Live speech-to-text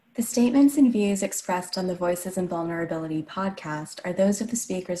The statements and views expressed on the Voices in Vulnerability podcast are those of the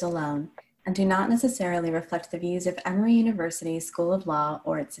speakers alone and do not necessarily reflect the views of Emory University School of Law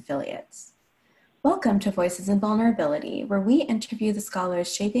or its affiliates. Welcome to Voices in Vulnerability, where we interview the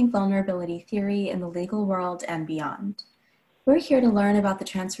scholars shaping vulnerability theory in the legal world and beyond. We're here to learn about the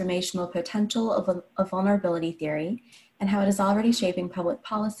transformational potential of vulnerability theory and how it is already shaping public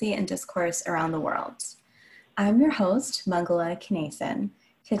policy and discourse around the world. I'm your host, Mangala Kinason.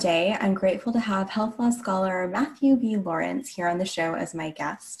 Today, I'm grateful to have health law scholar Matthew B. Lawrence here on the show as my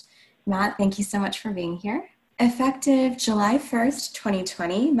guest. Matt, thank you so much for being here. Effective July 1st,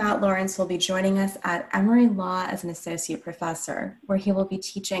 2020, Matt Lawrence will be joining us at Emory Law as an associate professor, where he will be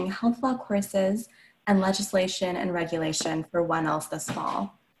teaching health law courses and legislation and regulation for 1Ls this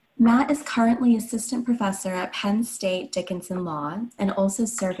fall. Matt is currently assistant professor at Penn State Dickinson Law and also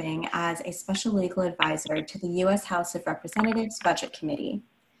serving as a special legal advisor to the U.S. House of Representatives Budget Committee.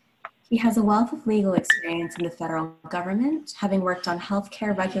 He has a wealth of legal experience in the federal government, having worked on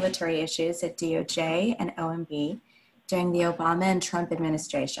healthcare regulatory issues at DOJ and OMB during the Obama and Trump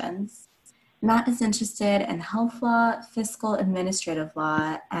administrations. Matt is interested in health law, fiscal administrative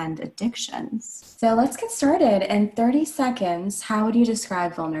law, and addictions. So let's get started. In 30 seconds, how would you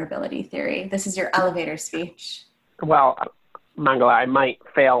describe vulnerability theory? This is your elevator speech. Well, Mangala, I might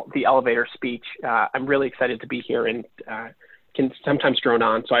fail the elevator speech. I'm really excited to be here and can sometimes drone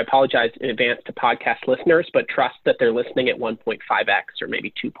on. So I apologize in advance to podcast listeners, but trust that they're listening at 1.5x or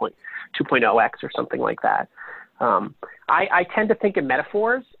maybe 2.0x or something like that. I tend to think in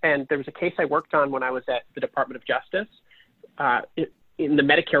metaphors, and there was a case I worked on when I was at the Department of Justice in the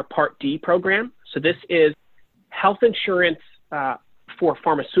Medicare Part D program. So this is health insurance for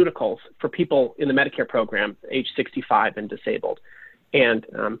pharmaceuticals for people in the Medicare program, age 65 and disabled. And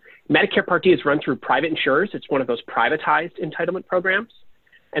Medicare Part D is run through private insurers. It's one of those privatized entitlement programs.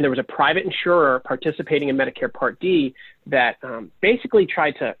 And there was a private insurer participating in Medicare Part D that basically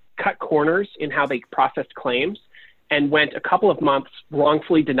tried to cut corners in how they processed claims and went a couple of months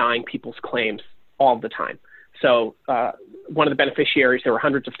wrongfully denying people's claims all the time. So one of the beneficiaries, there were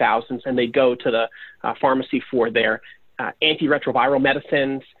hundreds of thousands, and they'd go to the pharmacy for their antiretroviral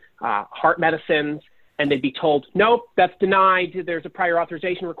medicines, heart medicines, and they'd be told, nope, that's denied. There's a prior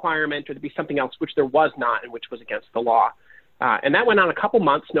authorization requirement, or there'd be something else, which there was not and which was against the law. And that went on a couple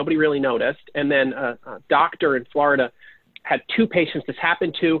months. Nobody really noticed. And then a doctor in Florida had two patients this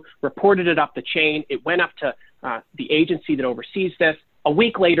happened to, reported it up the chain. It went up to the agency that oversees this. A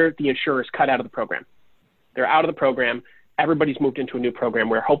week later, the insurers cut out of the program. They're out of the program. Everybody's moved into a new program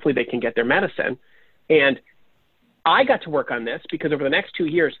where hopefully they can get their medicine. And I got to work on this because over the next 2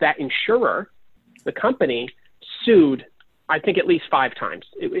 years, that insurer, the company, sued, I think, at least 5 times.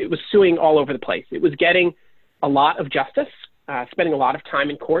 It was suing all over the place. It was getting a lot of justice, spending a lot of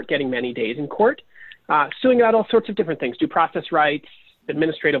time in court, getting many days in court, suing about all sorts of different things, due process rights,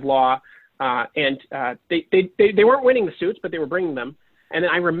 administrative law, and they weren't winning the suits, but they were bringing them. And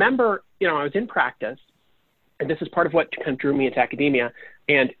then I remember, I was in practice, and this is part of what kind of drew me into academia.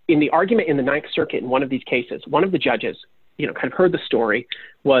 And in the argument in the Ninth Circuit, in one of these cases, one of the judges, kind of heard the story,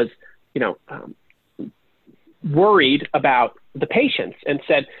 was, worried about the patients and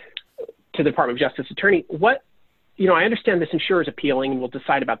said to the Department of Justice attorney, I understand this insurer is appealing and we'll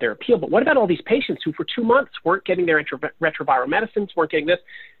decide about their appeal, but what about all these patients who for 2 months weren't getting their retroviral medicines, weren't getting this?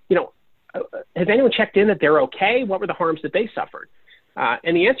 Has anyone checked in that they're okay? What were the harms that they suffered?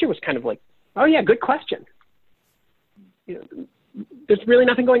 And the answer was kind of like, oh yeah, good question. There's really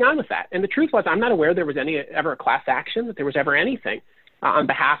nothing going on with that. And the truth was, I'm not aware there was ever a class action, that there was ever anything on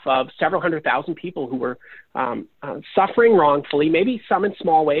behalf of several 100,000 people who were suffering wrongfully, maybe some in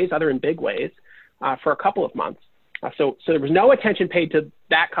small ways, other in big ways, for a couple of months. So there was no attention paid to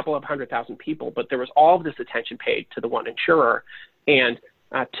that couple of 100,000 people, but there was all of this attention paid to the one insurer. And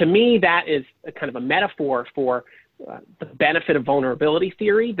to me, that is a kind of a metaphor for the benefit of vulnerability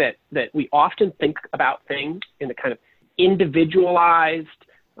theory, that we often think about things in a kind of individualized,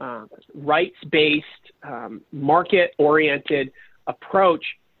 rights-based, market-oriented approach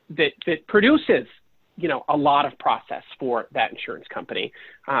that produces, a lot of process for that insurance company.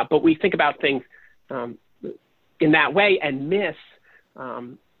 But we think about things in that way and miss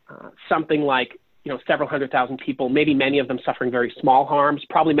something like, several 100,000 people, maybe many of them suffering very small harms,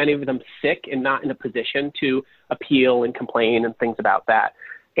 probably many of them sick and not in a position to appeal and complain and things about that.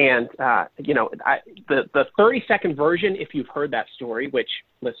 And, the 30-second version, if you've heard that story, which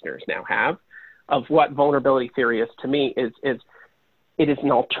listeners now have, of what vulnerability theory is to me is it is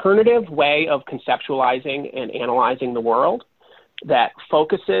an alternative way of conceptualizing and analyzing the world that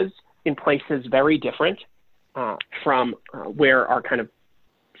focuses in places very different from where our kind of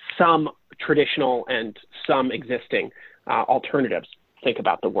some traditional and some existing alternatives think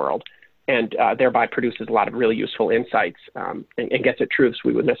about the world, and thereby produces a lot of really useful insights and gets at truths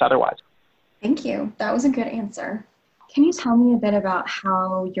we would miss otherwise. Thank you. That was a good answer. Can you tell me a bit about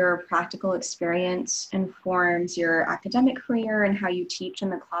how your practical experience informs your academic career and how you teach in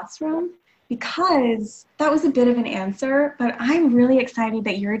the classroom? Because that was a bit of an answer, but I'm really excited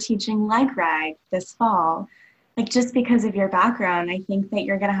that you're teaching LegReg this fall. Like, just because of your background, I think that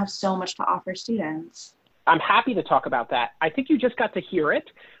you're going to have so much to offer students. I'm happy to talk about that. I think you just got to hear it.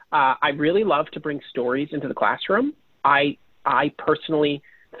 I really love to bring stories into the classroom. I personally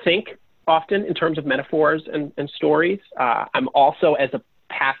think often in terms of metaphors and stories. I'm also, as a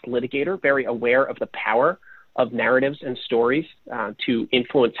past litigator, very aware of the power of narratives and stories to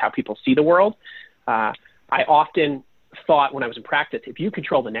influence how people see the world. I often thought when I was in practice, if you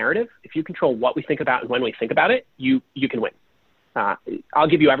control the narrative, if you control what we think about and when we think about it, you can win. I'll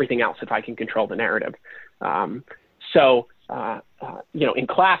give you everything else if I can control the narrative. In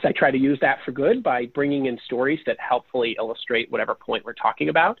class, I try to use that for good by bringing in stories that helpfully illustrate whatever point we're talking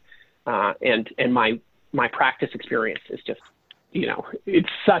about. And my practice experience is just, it's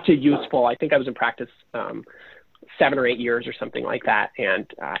such a useful, I think I was in practice 7 or 8 years or something like that.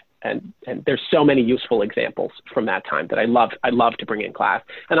 And there's so many useful examples from that time that I love to bring in class.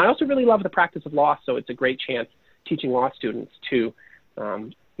 And I also really love the practice of law. So it's a great chance teaching law students to,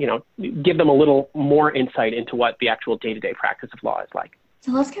 give them a little more insight into what the actual day-to-day practice of law is like.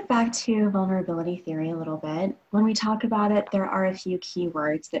 So let's get back to vulnerability theory a little bit. When we talk about it, there are a few key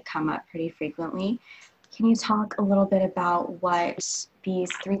words that come up pretty frequently. Can you talk a little bit about what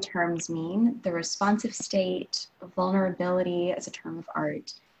these 3 terms mean? The responsive state, vulnerability as a term of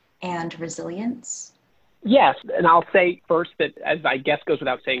art, and resilience? Yes, and I'll say first that, as I guess goes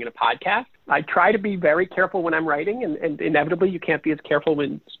without saying in a podcast, I try to be very careful when I'm writing, and inevitably you can't be as careful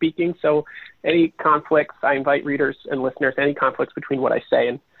when speaking. So any conflicts, I invite readers and listeners, any conflicts between what I say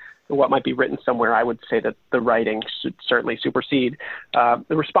and what might be written somewhere, I would say that the writing should certainly supersede. The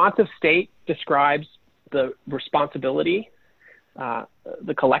responsive state describes the responsibility,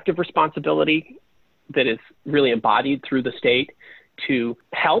 the collective responsibility that is really embodied through the state to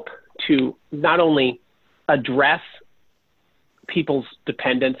help to not only address people's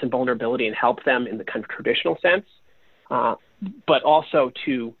dependence and vulnerability and help them in the kind of traditional sense, but also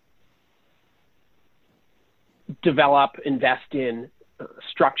to develop, invest in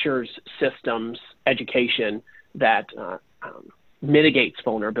structures, systems, education that mitigates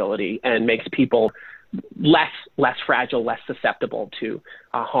vulnerability and makes people less fragile, less susceptible to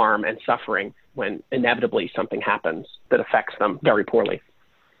harm and suffering when inevitably something happens that affects them very poorly.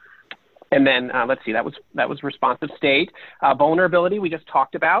 And then let's see, that was responsive state. Vulnerability we just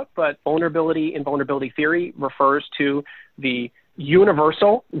talked about, but vulnerability in vulnerability theory refers to the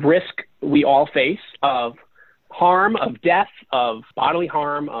universal risk we all face of harm, of death, of bodily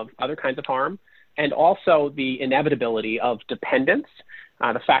harm, of other kinds of harm, and also the inevitability of dependence.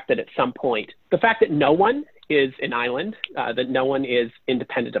 The fact that at some point, the fact that no one is an island, that no one is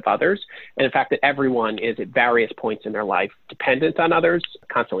independent of others, and in fact that everyone is at various points in their life dependent on others,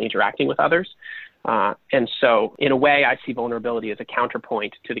 constantly interacting with others. And so in a way, I see vulnerability as a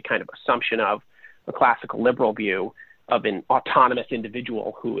counterpoint to the kind of assumption of a classical liberal view of an autonomous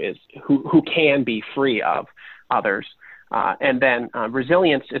individual who can be free of others. And then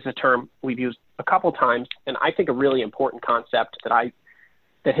resilience is a term we've used a couple times, and I think a really important concept that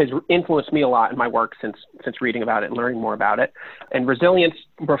has influenced me a lot in my work since reading about it and learning more about it. And resilience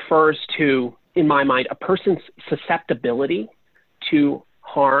refers to, in my mind, a person's susceptibility to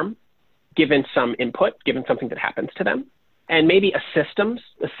harm given some input, given something that happens to them, and maybe a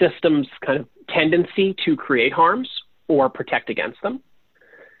system's kind of tendency to create harms or protect against them.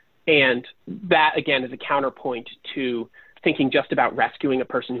 And that, again, is a counterpoint to thinking just about rescuing a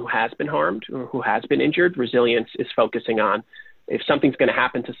person who has been harmed or who has been injured. Resilience is focusing on, if something's going to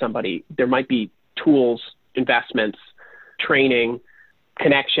happen to somebody, there might be tools, investments, training,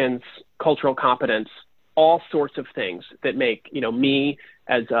 connections, cultural competence, all sorts of things that make, me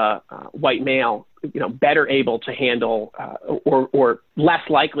as a white male, better able to handle or less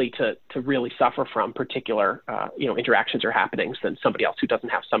likely to really suffer from particular, interactions or happenings than somebody else who doesn't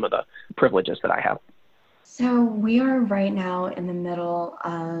have some of the privileges that I have. So we are right now in the middle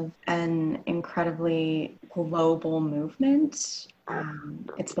of an incredibly global movement.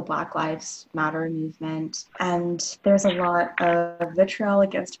 It's the Black Lives Matter movement. And there's a lot of vitriol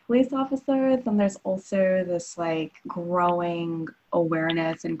against police officers. And there's also this growing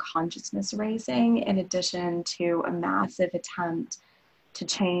awareness and consciousness raising, in addition to a massive attempt to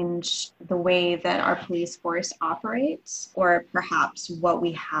change the way that our police force operates, or perhaps what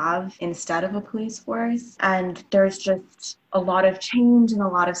we have instead of a police force. And there's just a lot of change and a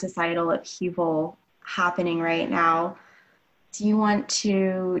lot of societal upheaval happening right now. Do you want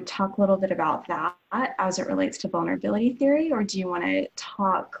to talk a little bit about that as it relates to vulnerability theory, or do you want to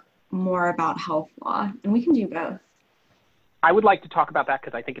talk more about health law? And we can do both. I would like to talk about that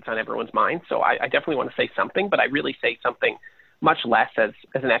because I think it's on everyone's mind. So I definitely want to say something, but I really say something much less as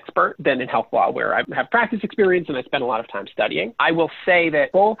an expert than in health law, where I have practice experience and I spend a lot of time studying. I will say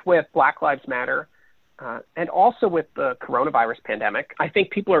that both with Black Lives Matter and also with the coronavirus pandemic, I think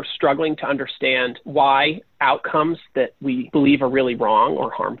people are struggling to understand why outcomes that we believe are really wrong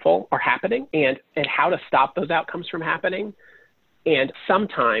or harmful are happening, and how to stop those outcomes from happening. And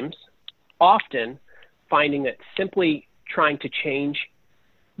sometimes, often, finding that simply trying to change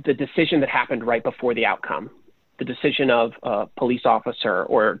the decision that happened right before the outcome, the decision of a police officer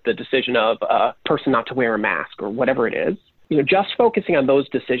or the decision of a person not to wear a mask or whatever it is, just focusing on those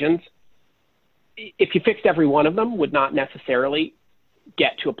decisions, if you fixed every one of them, would not necessarily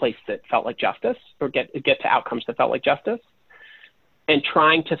get to a place that felt like justice or get to outcomes that felt like justice. And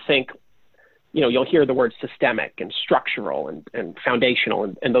trying to think, you'll hear the word systemic and structural and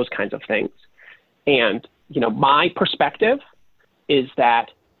foundational and those kinds of things. And, my perspective is that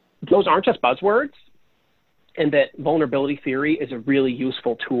those aren't just buzzwords, and that vulnerability theory is a really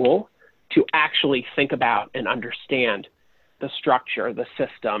useful tool to actually think about and understand the structure, the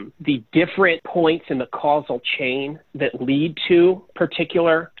system, the different points in the causal chain that lead to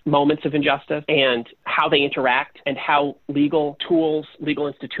particular moments of injustice and how they interact, and how legal tools, legal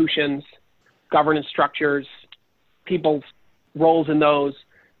institutions, governance structures, people's roles in those,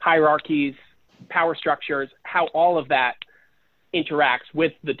 hierarchies, power structures, how all of that interacts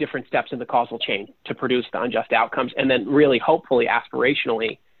with the different steps in the causal chain to produce the unjust outcomes, and then really, hopefully,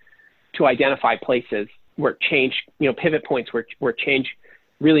 aspirationally, to identify places where change, pivot points where change,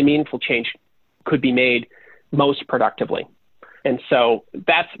 really meaningful change, could be made most productively. And so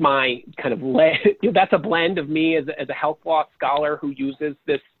that's my kind of that's a blend of me as a health law scholar who uses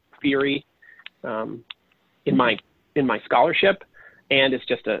this theory in my scholarship, and it's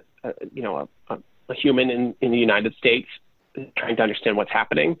just a human in the United States trying to understand what's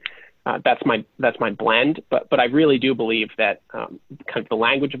happening. That's my blend, but I really do believe that kind of the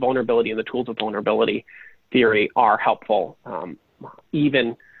language of vulnerability and the tools of vulnerability theory are helpful,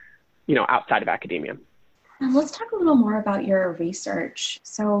 even outside of academia. Let's talk a little more about your research.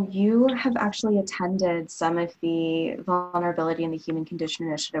 So you have actually attended some of the Vulnerability in the Human Condition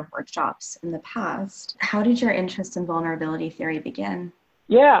Initiative workshops in the past. How did your interest in vulnerability theory begin?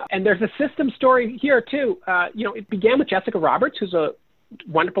 Yeah, and there's a system story here too. It began with Jessica Roberts, who's a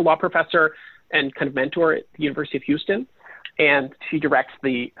wonderful law professor and kind of mentor at the University of Houston. And she directs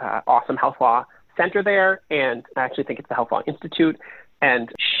the awesome Health Law Center there, and I actually think it's the Health Law Institute. And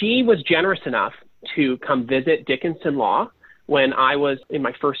she was generous enough to come visit Dickinson Law when I was in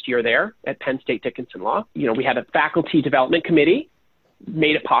my first year there at Penn State Dickinson Law. We had a faculty development committee,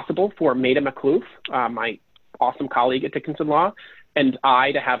 made it possible for Maida McLoof, my awesome colleague at Dickinson Law, and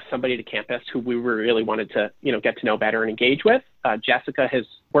I to have somebody to campus who we really wanted to, get to know better and engage with. Jessica has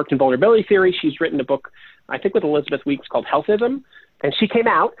worked in vulnerability theory. She's written a book, I think with Elizabeth Weeks, called Healthism. And she came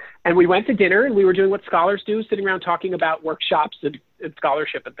out and we went to dinner and we were doing what scholars do, sitting around talking about workshops and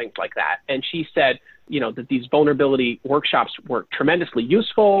scholarship and things like that. And she said, that these vulnerability workshops were tremendously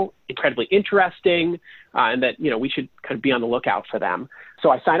useful, incredibly interesting, and that, we should kind of be on the lookout for them.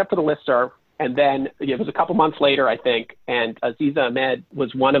 So I signed up for the listserv. And then it was a couple months later, I think, and Aziza Ahmed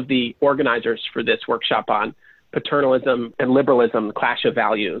was one of the organizers for this workshop on paternalism and liberalism, the clash of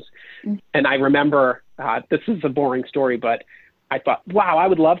values. Mm-hmm. And I remember, this is a boring story, but I thought, wow, I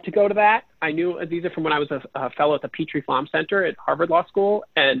would love to go to that. I knew Aziza from when I was a fellow at the Petrie Flom Center at Harvard Law School,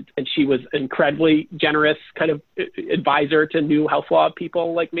 and she was an incredibly generous kind of advisor to new health law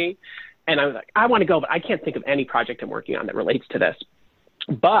people like me. And I was like, I want to go, but I can't think of any project I'm working on that relates to this.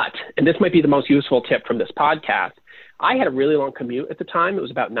 But, and this might be the most useful tip from this podcast, I had a really long commute at the time. It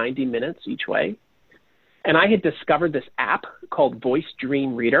was about 90 minutes each way. And I had discovered this app called Voice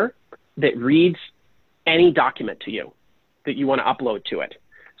Dream Reader that reads any document to you that you want to upload to it.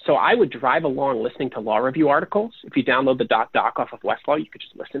 So I would drive along listening to law review articles. If you download the .doc off of Westlaw, you could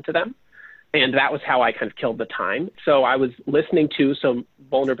just listen to them. And that was how I kind of killed the time. So I was listening to some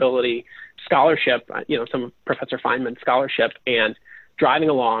vulnerability scholarship, some of Professor Feynman's scholarship, and driving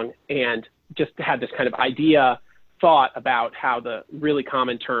along, and just had this kind of thought about how the really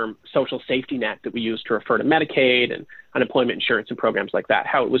common term social safety net that we use to refer to Medicaid and unemployment insurance and programs like that,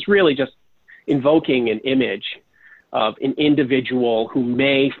 how it was really just invoking an image of an individual who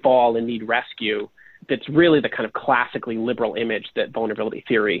may fall and need rescue. That's really the kind of classically liberal image that vulnerability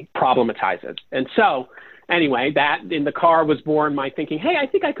theory problematizes. And so anyway, that in the car was born my thinking, hey, I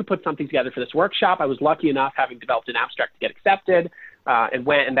think I could put something together for this workshop. I was lucky enough, having developed an abstract, to get accepted,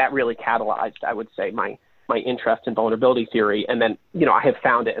 and that really catalyzed, I would say, my interest in vulnerability theory. And then, I have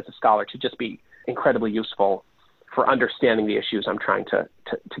found it as a scholar to just be incredibly useful for understanding the issues I'm trying to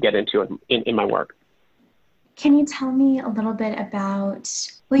get into in my work. Can you tell me a little bit about,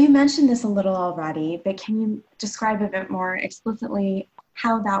 well, you mentioned this a little already, but can you describe a bit more explicitly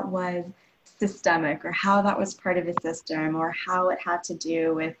how that was systemic, or how that was part of a system, or how it had to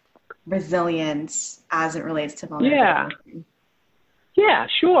do with resilience as it relates to vulnerability? Yeah,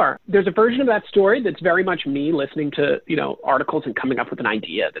 sure. There's a version of that story that's very much me listening to, articles and coming up with an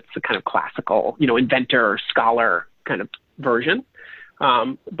idea that's the kind of classical, inventor, scholar kind of version.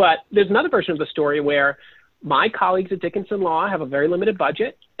 But there's another version of the story where my colleagues at Dickinson Law have a very limited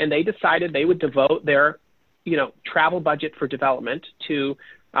budget, and they decided they would devote their, travel budget for development to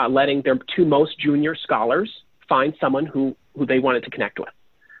letting their two most junior scholars find someone who they wanted to connect with.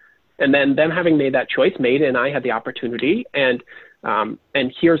 And then them having made that choice, Maida and I had the opportunity, and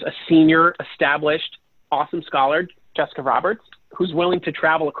here's a senior, established, awesome scholar, Jessica Roberts, who's willing to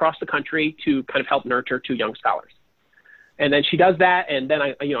travel across the country to kind of help nurture two young scholars. And then she does that, and then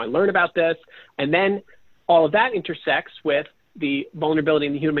I learn about this, and then all of that intersects with the Vulnerability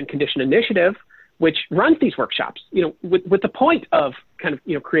in the Human Condition Initiative, which runs these workshops, with the point of kind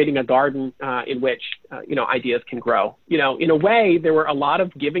of, creating a garden in which, ideas can grow. In a way, there were a lot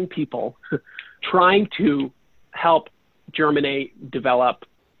of giving people trying to help germinate, develop,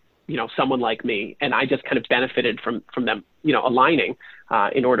 someone like me. And I just kind of benefited from them, aligning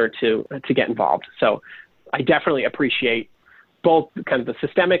in order to get involved. So I definitely appreciate both kind of the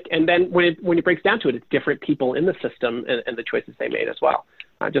systemic, and then when it breaks down to it, it's different people in the system and the choices they made as well,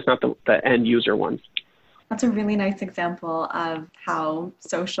 just not the end user ones. That's a really nice example of how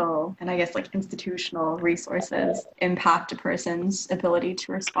social and I guess institutional resources impact a person's ability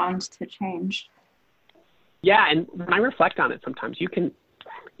to respond to change. Yeah, and when I reflect on it, sometimes you can,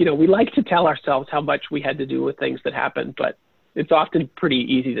 we like to tell ourselves how much we had to do with things that happened, but it's often pretty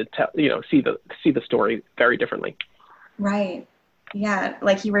easy to tell, see the story very differently. Right. Yeah,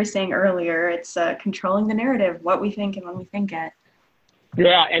 like you were saying earlier, it's controlling the narrative, what we think and when we think it.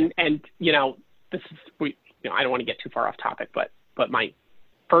 Yeah, and this is I don't want to get too far off topic, but my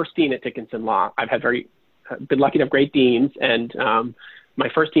first dean at Dickinson Law, I've had been lucky to have great deans, and my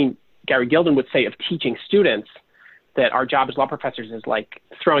first dean, Gary Gilden, would say of teaching students that our job as law professors is like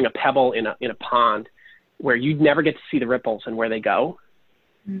throwing a pebble in a pond where you never get to see the ripples and where they go.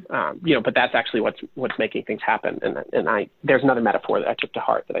 But that's actually what's making things happen. And there's another metaphor that I took to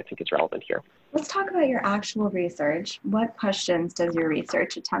heart that I think is relevant here. Let's talk about your actual research. What questions does your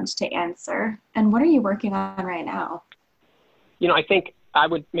research attempt to answer? And what are you working on right now? I think I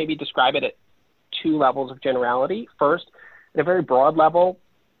would maybe describe it at two levels of generality. First, at a very broad level,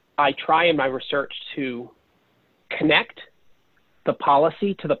 I try in my research to connect the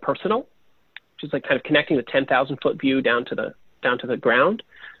policy to the personal, which is like kind of connecting the 10,000-foot view down to the ground,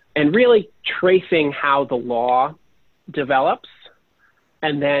 and really tracing how the law develops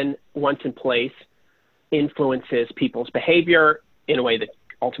and then, once in place, influences people's behavior in a way that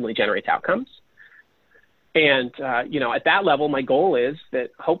ultimately generates outcomes. And, at that level, my goal is that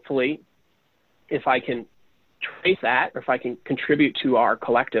hopefully, if I can trace that, or if I can contribute to our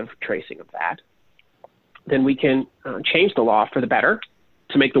collective tracing of that, then we can change the law for the better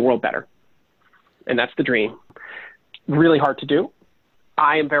to make the world better. And that's the dream. Really hard to do.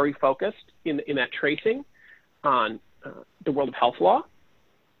 I am very focused in that tracing on the world of health law.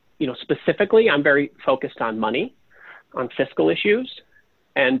 Specifically, I'm very focused on money, on fiscal issues,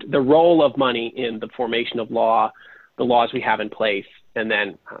 and the role of money in the formation of law, the laws we have in place, and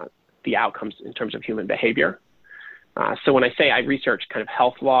then the outcomes in terms of human behavior. So when I say I research kind of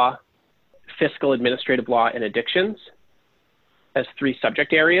health law, fiscal administrative law, and addictions as three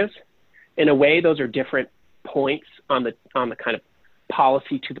subject areas, in a way, those are different points on the kind of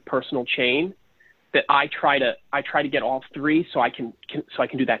policy to the personal chain that I try to get all three so I can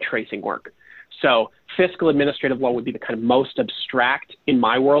do that tracing work. So fiscal administrative law would be the kind of most abstract in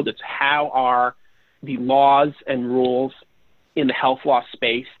my world. It's how are the laws and rules in the health law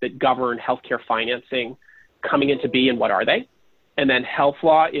space that govern healthcare financing coming into being, and what are they? And then health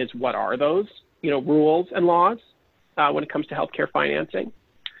law is what are those, rules and laws when it comes to healthcare financing.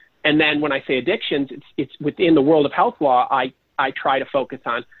 And then when I say addictions, it's within the world of health law, I try to focus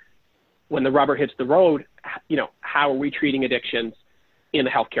on when the rubber hits the road, how are we treating addictions in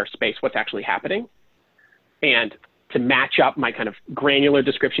the healthcare space, what's actually happening? And to match up my kind of granular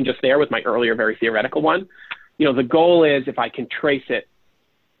description just there with my earlier, very theoretical one. The goal is if I can trace it,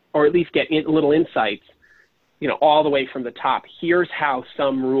 or at least get little insights, all the way from the top, here's how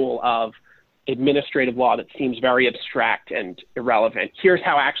some rule of administrative law that seems very abstract and irrelevant, here's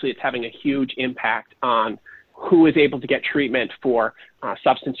how actually it's having a huge impact on who is able to get treatment for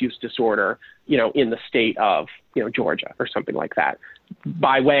substance use disorder, in the state of, Georgia or something like that,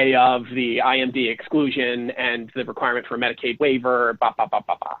 by way of the IMD exclusion and the requirement for a Medicaid waiver,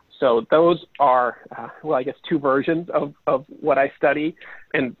 So those are, I guess, two versions of what I study.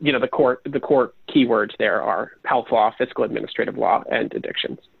 And, the core keywords there are health law, fiscal administrative law, and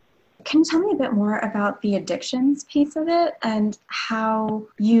addictions. Can you tell me a bit more about the addictions piece of it and how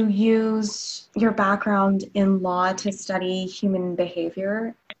you use your background in law to study human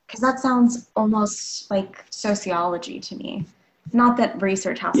behavior? Because that sounds almost like sociology to me. Not that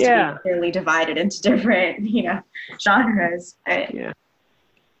research has to be clearly divided into different, genres.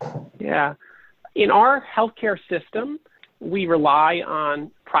 Yeah. In our healthcare system, we rely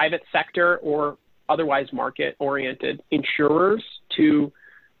on private sector or otherwise market-oriented insurers to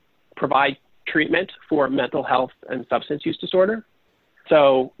provide treatment for mental health and substance use disorder.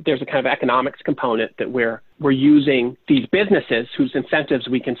 So there's a kind of economics component that we're using these businesses whose incentives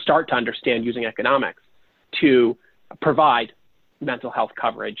we can start to understand using economics to provide mental health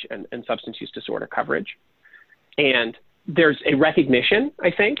coverage and substance use disorder coverage. And there's a recognition, I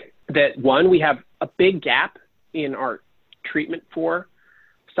think, that one, we have a big gap in our treatment for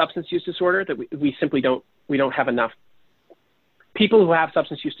substance use disorder, that we simply don't have enough. People who have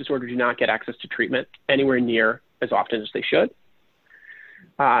substance use disorder do not get access to treatment anywhere near as often as they should.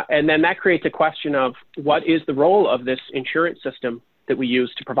 And then that creates a question of what is the role of this insurance system that we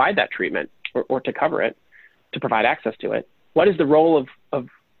use to provide that treatment or to cover it, to provide access to it? What is the role of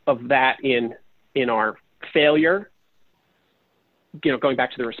that in our failure? Going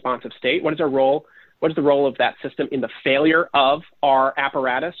back to the responsive state, what is our role? What is the role of that system in the failure of our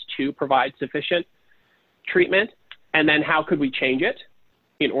apparatus to provide sufficient treatment? And then how could we change it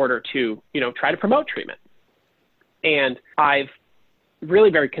in order to, try to promote treatment? And I've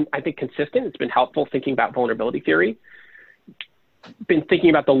really I think consistent. It's been helpful thinking about vulnerability theory. Been thinking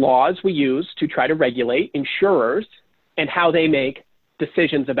about the laws we use to try to regulate insurers and how they make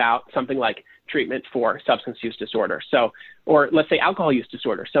decisions about something like treatment for substance use disorder. So, or let's say alcohol use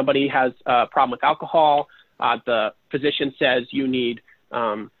disorder. Somebody has a problem with alcohol. The physician says you need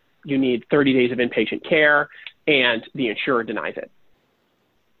 30 days of inpatient care, and the insurer denies it.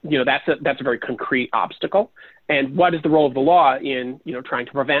 That's a very concrete obstacle. And what is the role of the law in, trying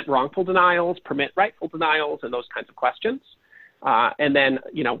to prevent wrongful denials, permit rightful denials, and those kinds of questions? And then,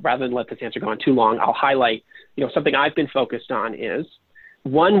 rather than let this answer go on too long, I'll highlight, something I've been focused on is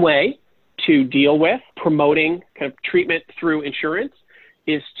one way to deal with promoting kind of treatment through insurance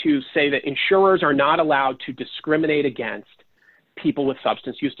is to say that insurers are not allowed to discriminate against people with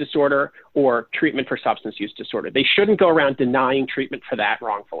substance use disorder or treatment for substance use disorder. They shouldn't go around denying treatment for that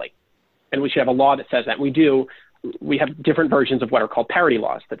wrongfully. And we should have a law that says that. We have different versions of what are called parity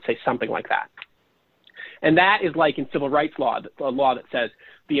laws that say something like that. And that is like in civil rights law, a law that says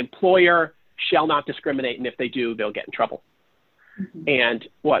the employer shall not discriminate, and if they do, they'll get in trouble. Mm-hmm. And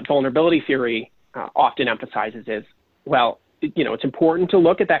what vulnerability theory often emphasizes is, well, it's important to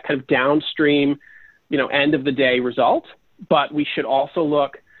look at that kind of downstream, end of the day result, but we should also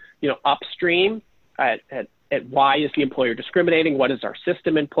look, upstream at why is the employer discriminating? What is our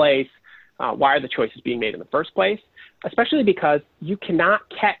system in place? Why are the choices being made in the first place? Especially because you cannot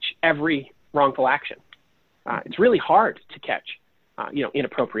catch every wrongful action. It's really hard to catch,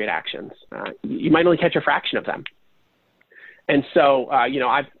 inappropriate actions. You might only catch a fraction of them. And so,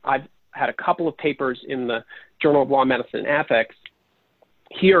 I've had a couple of papers in the Journal of Law, Medicine, and Ethics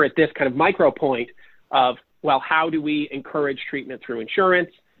here at this kind of micro point of, well, how do we encourage treatment through insurance?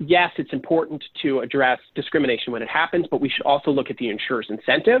 Yes, it's important to address discrimination when it happens, but we should also look at the insurer's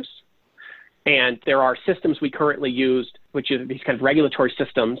incentives. And there are systems we currently use, which are these kind of regulatory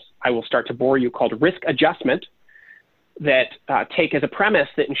systems, I will start to bore you, called risk adjustment, that take as a premise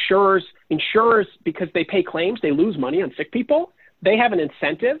that insurers, because they pay claims, they lose money on sick people. They have an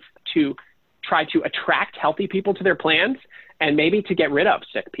incentive to try to attract healthy people to their plans and maybe to get rid of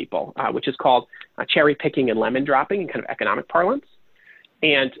sick people, which is called cherry picking and lemon dropping in kind of economic parlance.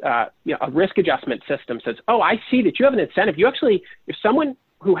 And a risk adjustment system says, oh, I see that you have an incentive. You actually, if someone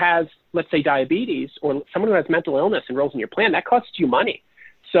who has, let's say, diabetes or someone who has mental illness enrolls in your plan, that costs you money.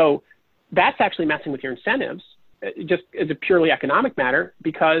 So that's actually messing with your incentives, just as a purely economic matter,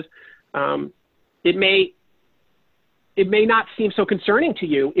 because it may not seem so concerning to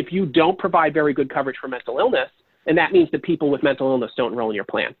you if you don't provide very good coverage for mental illness, And that means that people with mental illness don't enroll in your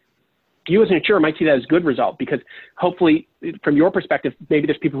plan. You as an insurer might see that as a good result because hopefully from your perspective, maybe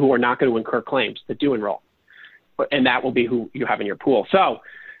there's people who are not going to incur claims that do enroll, and that will be who you have in your pool. So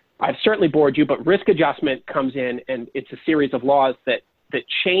I've certainly bored you, but risk adjustment comes in, and it's a series of laws that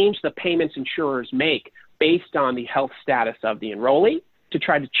change the payments insurers make based on the health status of the enrollee to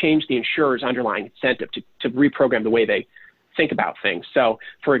try to change the insurer's underlying incentive to reprogram the way they think about things. So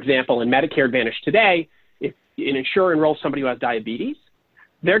for example, in Medicare Advantage today, if an insurer enrolls somebody who has diabetes,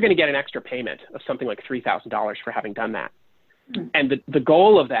 they're going to get an extra payment of something like $3,000 for having done that. And the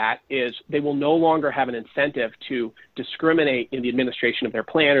goal of that is they will no longer have an incentive to discriminate in the administration of their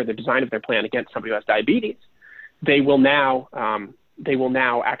plan or the design of their plan against somebody who has diabetes. They will now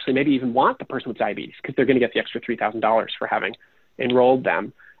actually maybe even want the person with diabetes because they're going to get the extra $3,000 for having enrolled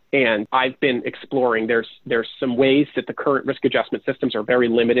them. And I've been exploring, there's some ways that the current risk adjustment systems are very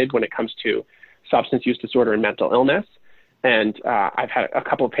limited when it comes to substance use disorder and mental illness. And I've had a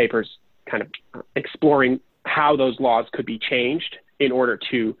couple of papers kind of exploring how those laws could be changed in order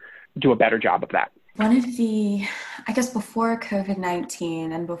to do a better job of that. One of the, I guess before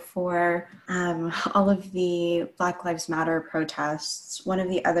COVID-19 and before all of the Black Lives Matter protests, one of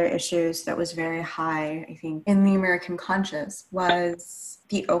the other issues that was very high, I think, in the American conscience was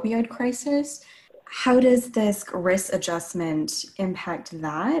the opioid crisis. How does this risk adjustment impact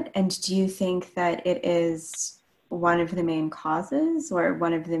that? And do you think that it is one of the main causes or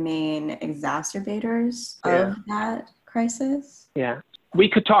one of the main exacerbators of that crisis? Yeah, we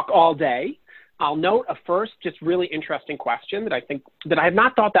could talk all day. I'll note a first just really interesting question that I think that I have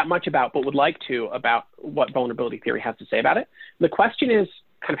not thought that much about, but would like to, about what vulnerability theory has to say about it. The question is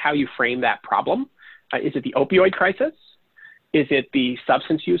kind of how you frame that problem. Is it the opioid crisis? Is it the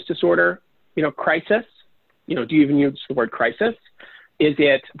substance use disorder, crisis? Do you even use the word crisis? Is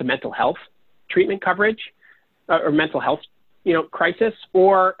it the mental health treatment coverage? Or mental health, crisis,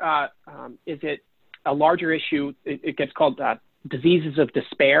 or is it a larger issue? It gets called diseases of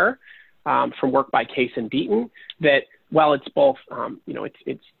despair from work by Case and Deaton. That while it's both,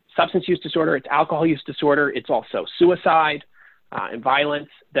 it's substance use disorder, it's alcohol use disorder, it's also suicide and violence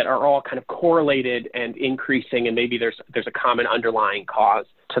that are all kind of correlated and increasing, and maybe there's a common underlying cause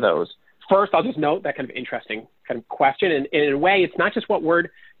to those. First, I'll just note that kind of interesting kind of question, and in a way, it's not just what word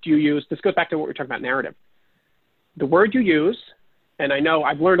do you use. This goes back to what we were talking about narrative. The word you use, and I know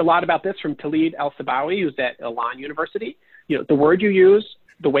I've learned a lot about this from Talid El-Sabawi, who's at Elan University. The word you use,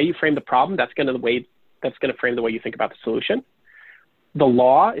 the way you frame the problem, that's going to frame the way you think about the solution. The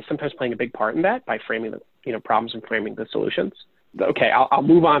law is sometimes playing a big part in that by framing the problems and framing the solutions. Okay, I'll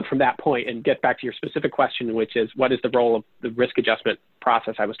move on from that point and get back to your specific question, which is what is the role of the risk adjustment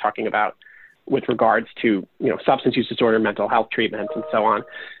process I was talking about with regards to substance use disorder, mental health treatments, and so on.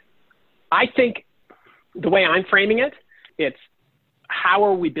 I think the way I'm framing it, it's how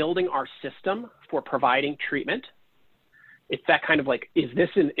are we building our system for providing treatment? It's that kind of like, is this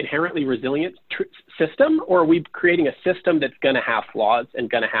an inherently resilient system, or are we creating a system that's going to have flaws and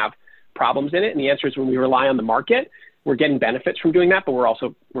going to have problems in it? And the answer is when we rely on the market, we're getting benefits from doing that, but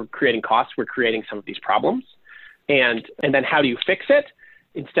we're creating costs. We're creating some of these problems. And then how do you fix it?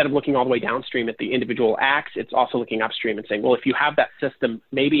 Instead of looking all the way downstream at the individual acts, it's also looking upstream and saying, well, if you have that system,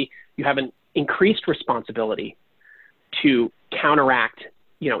 maybe you have an increased responsibility to counteract,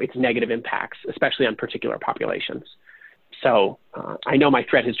 its negative impacts, especially on particular populations. So I know my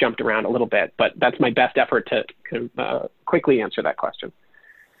thread has jumped around a little bit, but that's my best effort to quickly answer that question.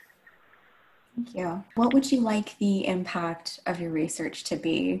 Thank you. What would you like the impact of your research to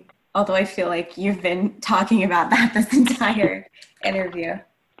be? Although I feel like you've been talking about that this entire interview.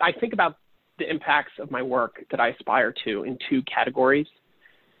 I think about the impacts of my work that I aspire to in two categories.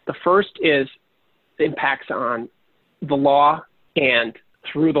 The first is the impacts on the law and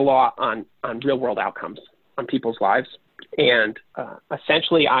through the law on real world outcomes, on people's lives. And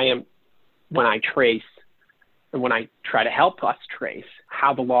essentially when I trace and when I try to help us trace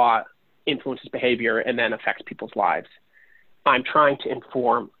how the law influences behavior and then affects people's lives, I'm trying to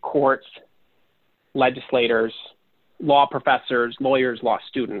inform courts, legislators, law professors, lawyers, law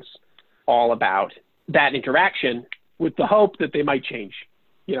students, all about that interaction with the hope that they might change,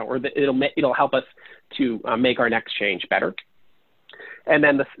 or that it'll help us to make our next change better. And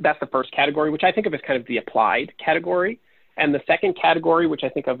then that's the first category, which I think of as kind of the applied category. And the second category, which I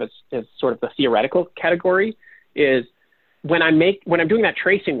think of as sort of the theoretical category, is when I'm doing that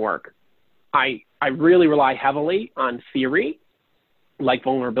tracing work, I really rely heavily on theory, like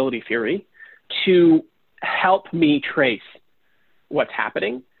vulnerability theory, to help me trace what's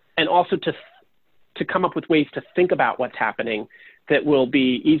happening, and also to to come up with ways to think about what's happening that will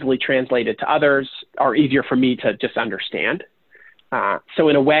be easily translated to others or easier for me to just understand. So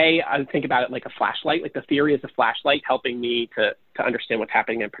in a way, I think about it like a flashlight, like the theory is a flashlight helping me to understand what's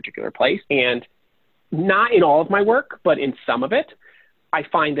happening in a particular place. And not in all of my work, but in some of it, I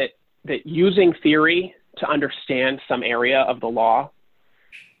find that using theory to understand some area of the law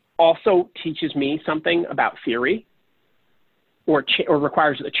also teaches me something about theory or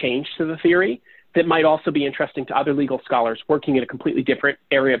requires a change to the theory that might also be interesting to other legal scholars working in a completely different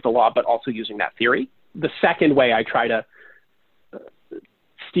area of the law, but also using that theory. The second way I try to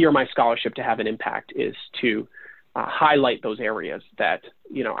steer my scholarship to have an impact is to highlight those areas that,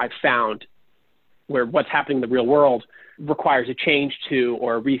 I've found where what's happening in the real world requires a change to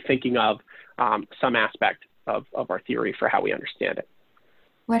or rethinking of some aspect of our theory for how we understand it.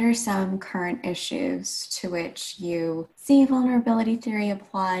 What are some current issues to which you see vulnerability theory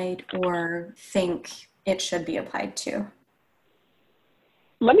applied or think it should be applied to?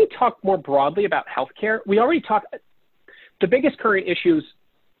 Let me talk more broadly about healthcare. We already talked, the biggest current issues,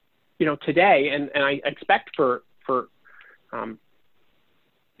 today, and I expect for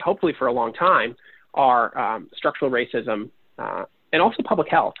hopefully for a long time, are structural racism and also public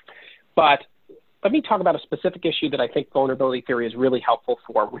health. But let me talk about a specific issue that I think vulnerability theory is really helpful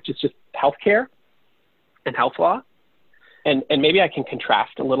for, which is just healthcare and health law. And maybe I can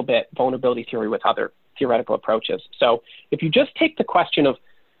contrast a little bit vulnerability theory with other theoretical approaches. So if you just take the question of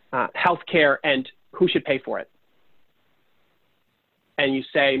healthcare and who should pay for it, and you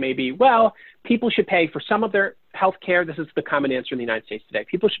say maybe, well, people should pay for some of their healthcare. This is the common answer in the United States today.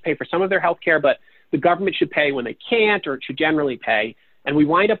 People should pay for some of their healthcare, but the government should pay when they can't, or it should generally pay. And we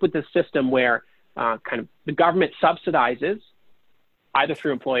wind up with this system where the government subsidizes, either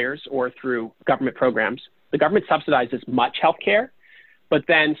through employers or through government programs. The government subsidizes much healthcare, but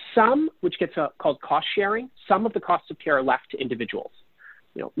then some, which gets called cost sharing, some of the costs of care are left to individuals.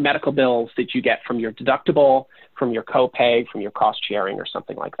 Medical bills that you get from your deductible, from your copay, from your cost sharing, or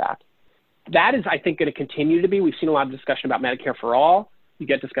something like that. That is, I think, going to continue to be. We've seen a lot of discussion about Medicare for All. You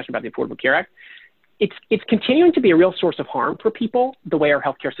get discussion about the Affordable Care Act. It's continuing to be a real source of harm for people, the way our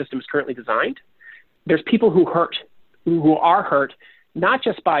healthcare system is currently designed. There's people who are hurt, not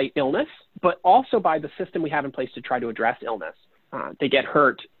just by illness, but also by the system we have in place to try to address illness. They get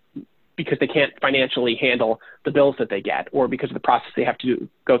hurt because they can't financially handle the bills that they get, or because of the process they have to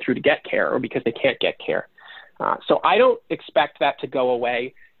go through to get care, or because they can't get care. So I don't expect that to go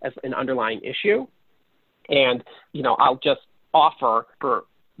away as an underlying issue. And, I'll just offer for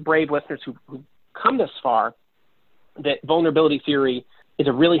brave listeners who come this far that vulnerability theory is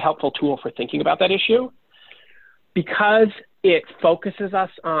a really helpful tool for thinking about that issue because it focuses us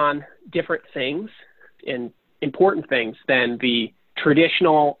on different things and important things than the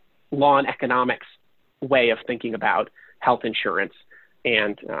traditional law and economics way of thinking about health insurance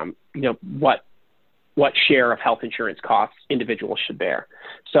and, what share of health insurance costs individuals should bear.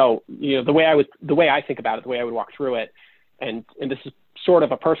 So, the way I think about it, the way I would walk through it, and this is sort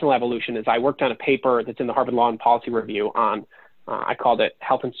of a personal evolution, is I worked on a paper that's in the Harvard Law and Policy Review on, I called it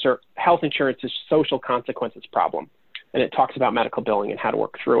Health Insurance's Social Consequences Problem. And it talks about medical billing and how to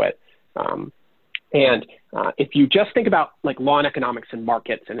work through it. If you just think about like law and economics and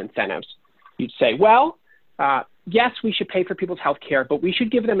markets and incentives, you'd say, well, yes, we should pay for people's health care, but we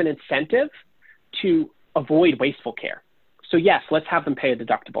should give them an incentive to avoid wasteful care. So yes, let's have them pay a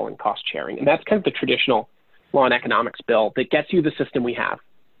deductible and cost sharing. And that's kind of the traditional law and economics bill that gets you the system we have.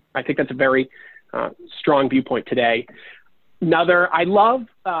 I think that's a very strong viewpoint today. I love,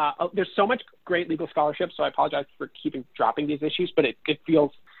 there's so much great legal scholarship, so I apologize for dropping these issues, but it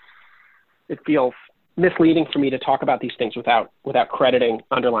feels misleading for me to talk about these things without crediting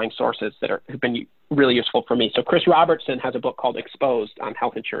underlying sources that have been really useful for me. So Chris Robertson has a book called Exposed on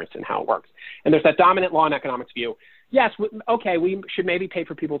health insurance and how it works. And there's that dominant law and economics view. Yes, okay, we should maybe pay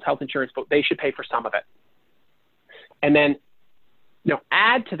for people's health insurance, but they should pay for some of it. And then,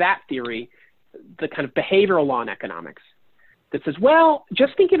 add to that theory the kind of behavioral law and economics that says, well,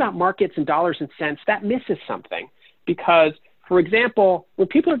 just thinking about markets and dollars and cents, that misses something. Because, for example, when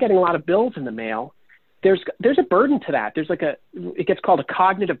people are getting a lot of bills in the mail, there's a burden to that. There's it gets called a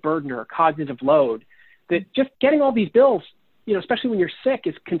cognitive burden or a cognitive load, that just getting all these bills, especially when you're sick,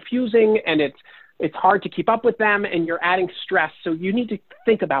 is confusing and it's hard to keep up with them and you're adding stress. So you need to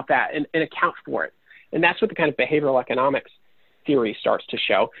think about that and account for it. And that's what the kind of behavioral economics theory starts to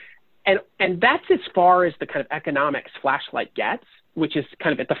show. And that's as far as the kind of economics flashlight gets, which is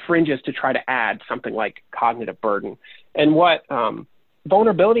kind of at the fringes to try to add something like cognitive burden. And what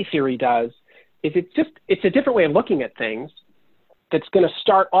vulnerability theory does is it's a different way of looking at things that's going to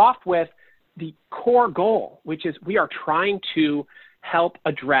start off with the core goal, which is we are trying to help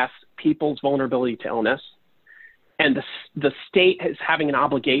address people's vulnerability to illness. And the state is having an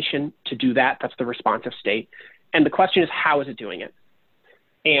obligation to do that. That's the responsive state. And the question is, how is it doing it?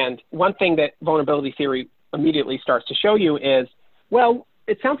 And one thing that vulnerability theory immediately starts to show you is, well,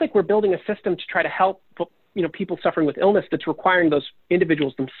 it sounds like we're building a system to try to help people suffering with illness that's requiring those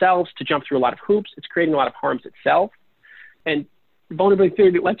individuals themselves to jump through a lot of hoops. It's creating a lot of harms itself. And vulnerability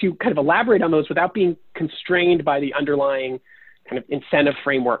theory that lets you kind of elaborate on those without being constrained by the underlying kind of incentive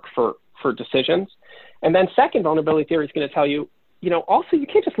framework for decisions. And then second, vulnerability theory is going to tell you, also you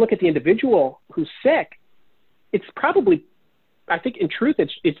can't just look at the individual who's sick. It's probably, I think in truth,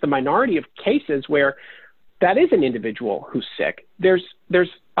 it's the minority of cases where that is an individual who's sick. There's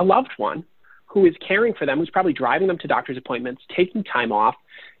a loved one who is caring for them, who's probably driving them to doctor's appointments, taking time off.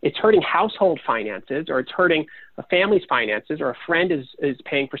 It's hurting household finances, or it's hurting a family's finances, or a friend is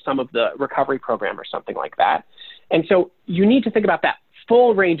paying for some of the recovery program or something like that. And so you need to think about that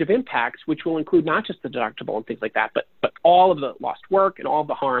full range of impacts, which will include not just the deductible and things like that, but all of the lost work and all of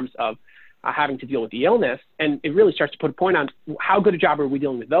the harms of having to deal with the illness. And it really starts to put a point on how good a job are we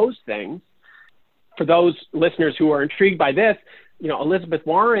dealing with those things. For those listeners who are intrigued by this, Elizabeth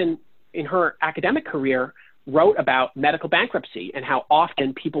Warren, in her academic career, wrote about medical bankruptcy and how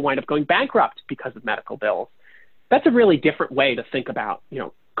often people wind up going bankrupt because of medical bills. That's a really different way to think about,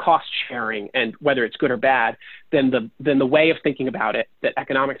 cost sharing and whether it's good or bad than the way of thinking about it that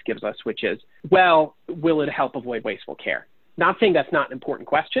economics gives us, which is, well, will it help avoid wasteful care? Not saying that's not an important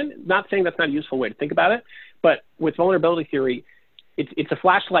question, not saying that's not a useful way to think about it, but with vulnerability theory, it's a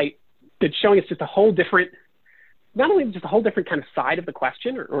flashlight that's showing us just a whole different, not only just a whole different kind of side of the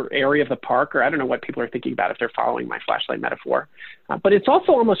question or area of the park, or I don't know what people are thinking about if they're following my flashlight metaphor, but it's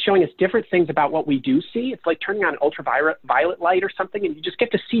also almost showing us different things about what we do see. It's like turning on ultraviolet light or something, and you just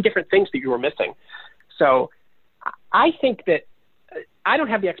get to see different things that you were missing. So I think that I don't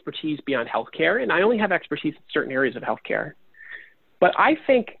have the expertise beyond healthcare, and I only have expertise in certain areas of healthcare. But I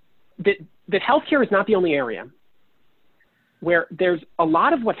think that healthcare is not the only area where there's a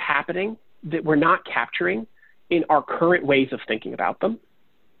lot of what's happening that we're not capturing in our current ways of thinking about them,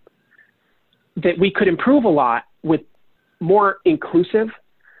 that we could improve a lot with more inclusive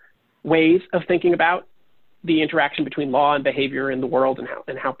ways of thinking about the interaction between law and behavior in the world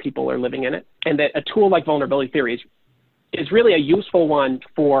and how people are living in it. And that a tool like vulnerability theory is really a useful one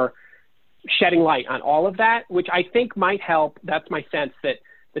for shedding light on all of that, which I think might help. That's my sense, that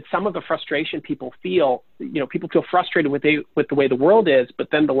some of the frustration people feel, people feel frustrated with the way the world is, but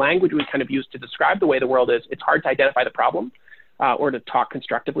then the language we kind of use to describe the way the world is, it's hard to identify the problem or to talk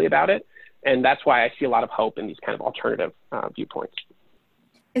constructively about it. And that's why I see a lot of hope in these kind of alternative viewpoints.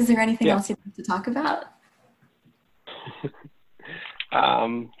 Is there anything else you'd like to talk about?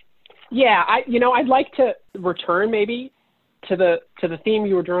 I'd like to return maybe to the theme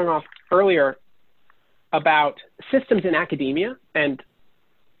you were drawing off earlier about systems in academia. And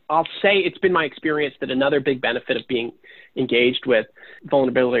I'll say it's been my experience that another big benefit of being engaged with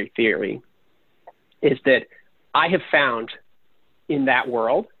vulnerability theory is that I have found in that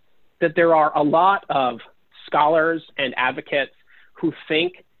world that there are a lot of scholars and advocates who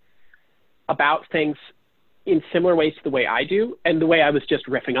think about things in similar ways to the way I do, and the way I was just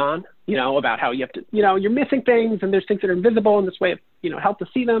riffing on, about how you have to, you're missing things and there's things that are invisible, and this way of, help to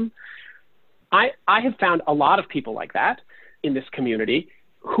see them. I have found a lot of people like that in this community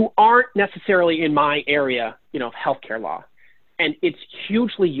who aren't necessarily in my area, of healthcare law. And it's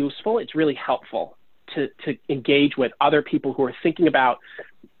hugely useful. It's really helpful to engage with other people who are thinking about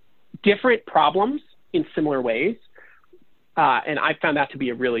different problems in similar ways. And I found that to be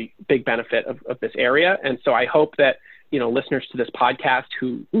a really big benefit of this area. And so I hope that, listeners to this podcast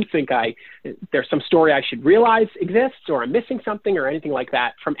who think there's some story I should realize exists, or I'm missing something or anything like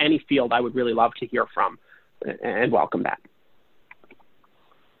that from any field, I would really love to hear from and welcome that.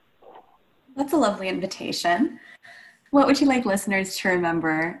 That's a lovely invitation. What would you like listeners to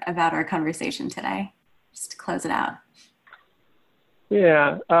remember about our conversation today, just to close it out?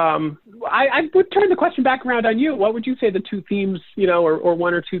 Yeah, I would turn the question back around on you. What would you say the two themes, or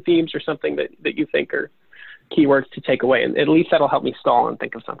one or two themes or something that you think are keywords to take away? And at least that'll help me stall and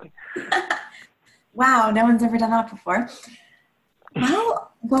think of something. Wow, no one's ever done that before.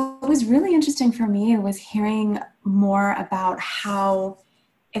 Well, what was really interesting for me was hearing more about how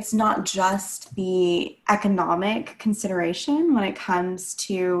it's not just the economic consideration when it comes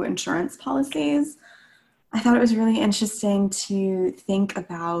to insurance policies. I thought it was really interesting to think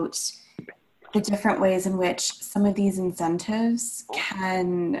about the different ways in which some of these incentives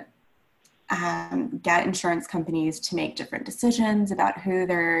can get insurance companies to make different decisions about who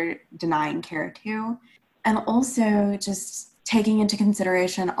they're denying care to, and also just taking into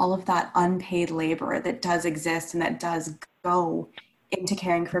consideration all of that unpaid labor that does exist and that does go into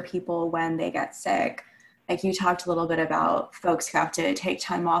caring for people when they get sick. Like you talked a little bit about folks who have to take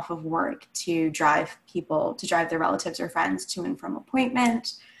time off of work to drive their relatives or friends to and from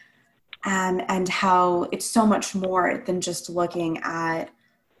appointment, and how it's so much more than just looking at,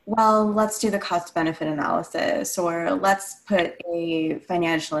 well, let's do the cost benefit analysis, or let's put a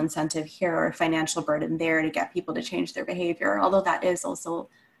financial incentive here or a financial burden there to get people to change their behavior, although that is also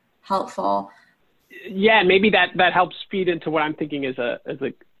helpful. Yeah, maybe that helps feed into what I'm thinking is a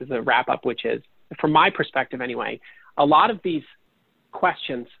wrap up, which is, from my perspective anyway, a lot of these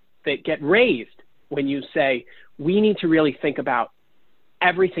questions that get raised when you say, we need to really think about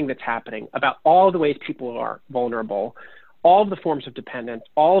everything that's happening, about all the ways people are vulnerable, all of the forms of dependence,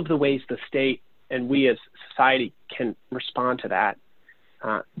 all of the ways the state and we as society can respond to that.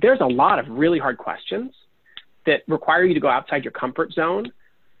 There's a lot of really hard questions that require you to go outside your comfort zone,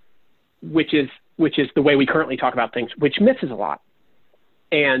 which is the way we currently talk about things, which misses a lot.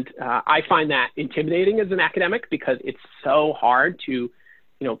 And I find that intimidating as an academic because it's so hard to,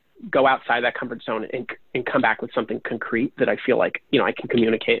 go outside that comfort zone and come back with something concrete that I feel like, I can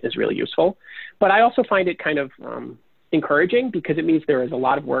communicate is really useful. But I also find it kind of encouraging because it means there is a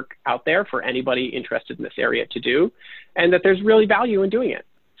lot of work out there for anybody interested in this area to do, and that there's really value in doing it.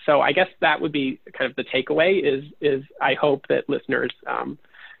 So I guess that would be kind of the takeaway is I hope that listeners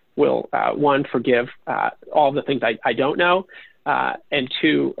will, one, forgive all the things I don't know, and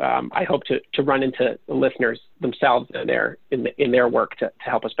two, I hope to run into the listeners themselves in their work to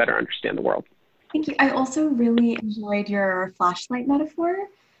help us better understand the world. Thank you. I also really enjoyed your flashlight metaphor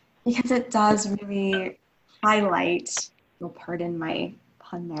because it does really highlight, you'll pardon my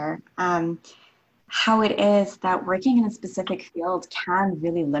pun there, how it is that working in a specific field can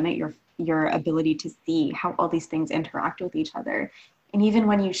really limit your ability to see how all these things interact with each other. And even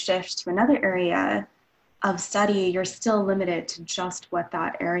when you shift to another area of study, you're still limited to just what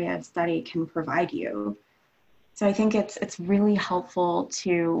that area of study can provide you. So I think it's really helpful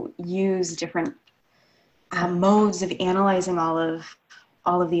to use different modes of analyzing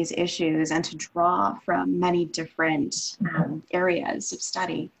all of these issues and to draw from many different areas of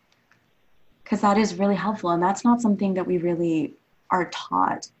study, because that is really helpful. And that's not something that we really are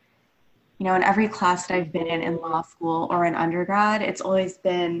taught. In every class that I've been in law school or in undergrad, it's always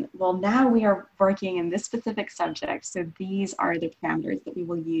been, well, now we are working in this specific subject, so these are the parameters that we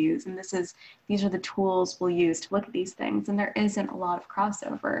will use, and these are the tools we'll use to look at these things, and there isn't a lot of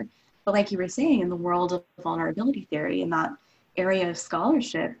crossover. But like you were saying, in the world of vulnerability theory, in that area of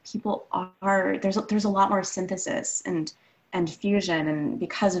scholarship, there's a lot more synthesis and fusion, and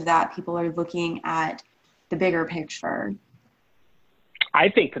because of that, people are looking at the bigger picture. I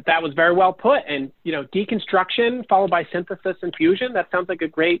think that was very well put. And, deconstruction followed by synthesis and fusion, that sounds like a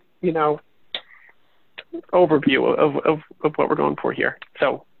great, overview of what we're going for here.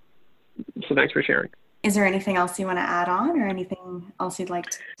 So thanks for sharing. Is there anything else you want to add on or anything else you'd like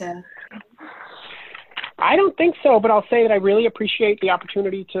to? I don't think so, but I'll say that I really appreciate the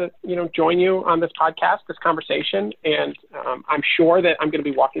opportunity to, join you on this podcast, this conversation. And I'm sure that I'm going to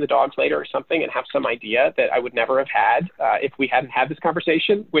be walking the dogs later or something and have some idea that I would never have had if we hadn't had this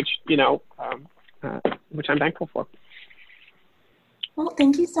conversation, which I'm thankful for. Well,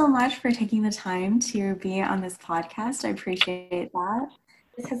 thank you so much for taking the time to be on this podcast. I appreciate that.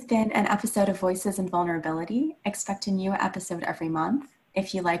 This has been an episode of Voices in Vulnerability. Expect a new episode every month.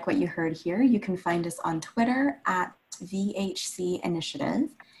 If you like what you heard here, you can find us on Twitter at VHC Initiative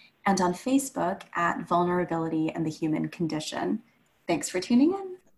and on Facebook at Vulnerability and the Human Condition. Thanks for tuning in.